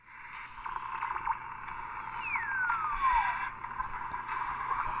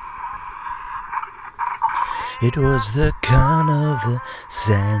It was the con of the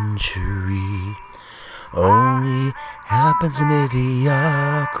century. Only happens in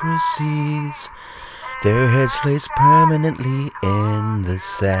idiocracies. Their heads placed permanently in the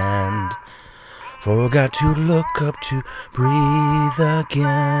sand. Forgot to look up to breathe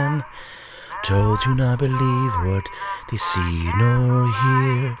again. Told to not believe what they see nor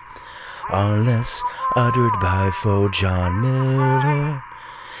hear, unless uttered by faux John Miller.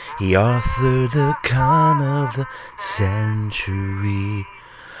 He authored the con of the century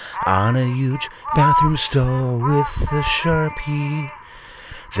on a huge bathroom stall with a Sharpie.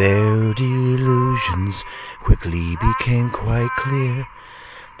 Their delusions quickly became quite clear.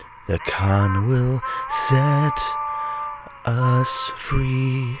 The con will set us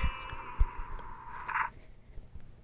free.